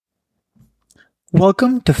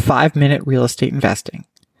Welcome to 5-Minute Real Estate Investing.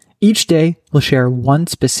 Each day, we'll share one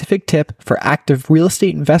specific tip for active real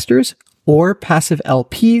estate investors or passive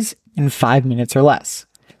LPs in 5 minutes or less.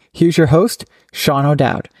 Here's your host, Sean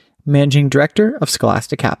O'Dowd, Managing Director of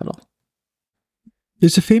Scholastic Capital.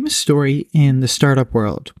 There's a famous story in the startup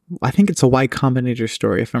world. I think it's a Y Combinator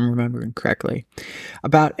story, if I'm remembering correctly,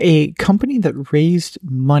 about a company that raised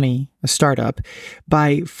money, a startup,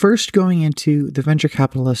 by first going into the venture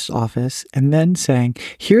capitalist's office and then saying,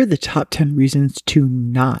 here are the top 10 reasons to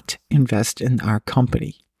not invest in our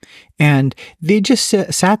company. And they just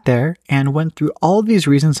sat there and went through all of these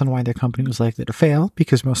reasons on why their company was likely to fail,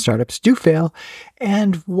 because most startups do fail,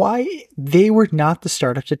 and why they were not the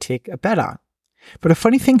startup to take a bet on. But a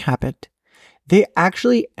funny thing happened. They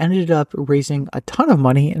actually ended up raising a ton of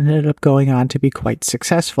money and ended up going on to be quite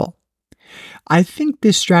successful. I think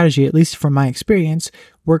this strategy, at least from my experience,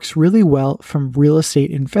 works really well from real estate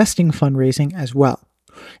investing fundraising as well.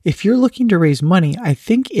 If you're looking to raise money, I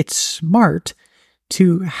think it's smart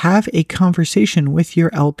to have a conversation with your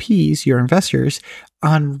LPs, your investors,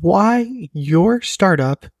 on why your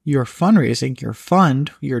startup, your fundraising, your fund,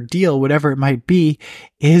 your deal, whatever it might be,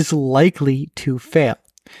 is likely to fail.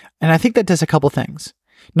 And I think that does a couple things.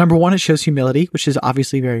 Number one, it shows humility, which is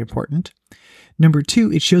obviously very important. Number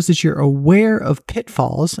two, it shows that you're aware of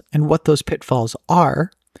pitfalls and what those pitfalls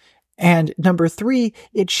are. And number three,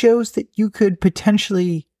 it shows that you could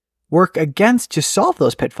potentially work against to solve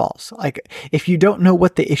those pitfalls. Like, if you don't know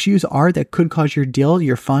what the issues are that could cause your deal,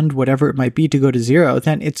 your fund, whatever it might be, to go to zero,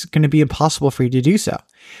 then it's going to be impossible for you to do so.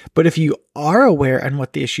 But if you are aware on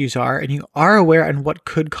what the issues are and you are aware on what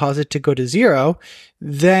could cause it to go to zero,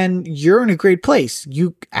 then you're in a great place.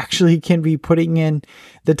 You actually can be putting in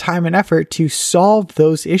the time and effort to solve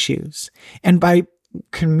those issues. And by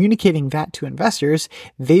communicating that to investors,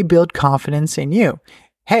 they build confidence in you.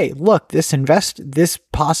 Hey, look, this real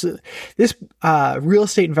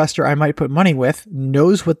estate investor I might put money with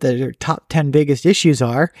knows what their top 10 biggest issues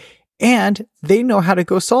are, and they know how to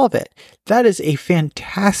go solve it. That is a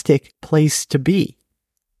fantastic place to be.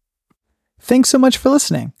 Thanks so much for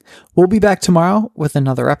listening. We'll be back tomorrow with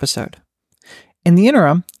another episode. In the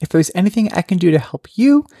interim, if there's anything I can do to help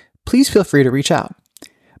you, please feel free to reach out.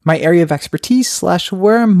 My area of expertise /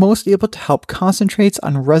 where I'm most able to help concentrates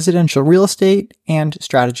on residential real estate and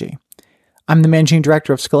strategy. I'm the Managing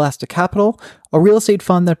Director of Scholastic Capital, a real estate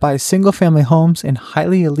fund that buys single-family homes in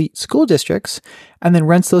highly elite school districts and then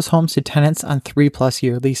rents those homes to tenants on 3+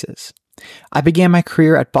 year leases. I began my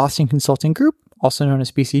career at Boston Consulting Group, also known as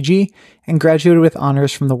BCG, and graduated with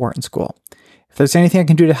honors from the Wharton School. If there's anything I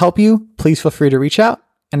can do to help you, please feel free to reach out,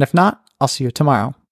 and if not, I'll see you tomorrow.